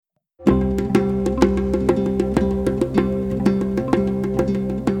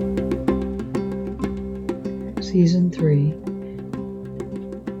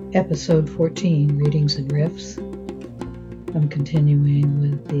Episode 14, Readings and Riffs. I'm continuing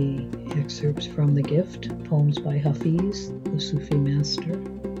with the excerpts from The Gift, Poems by Hafiz, the Sufi master,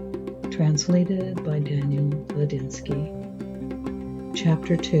 translated by Daniel Ladinsky.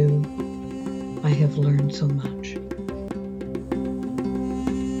 Chapter 2, I Have Learned So Much.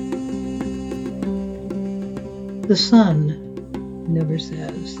 The sun never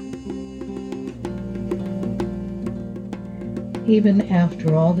says. Even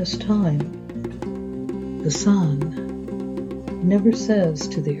after all this time, the sun never says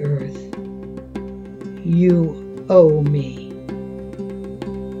to the earth, "You owe me."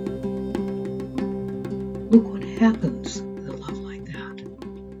 Look what happens with a love like that.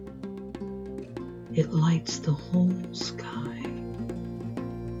 It lights the whole sky.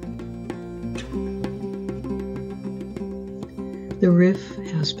 The riff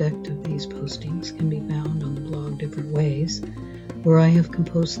aspect of these postings can be found on the blog Different Ways, where I have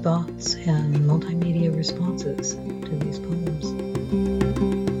composed thoughts and multimedia responses to these poems.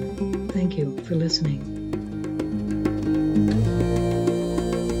 Thank you for listening.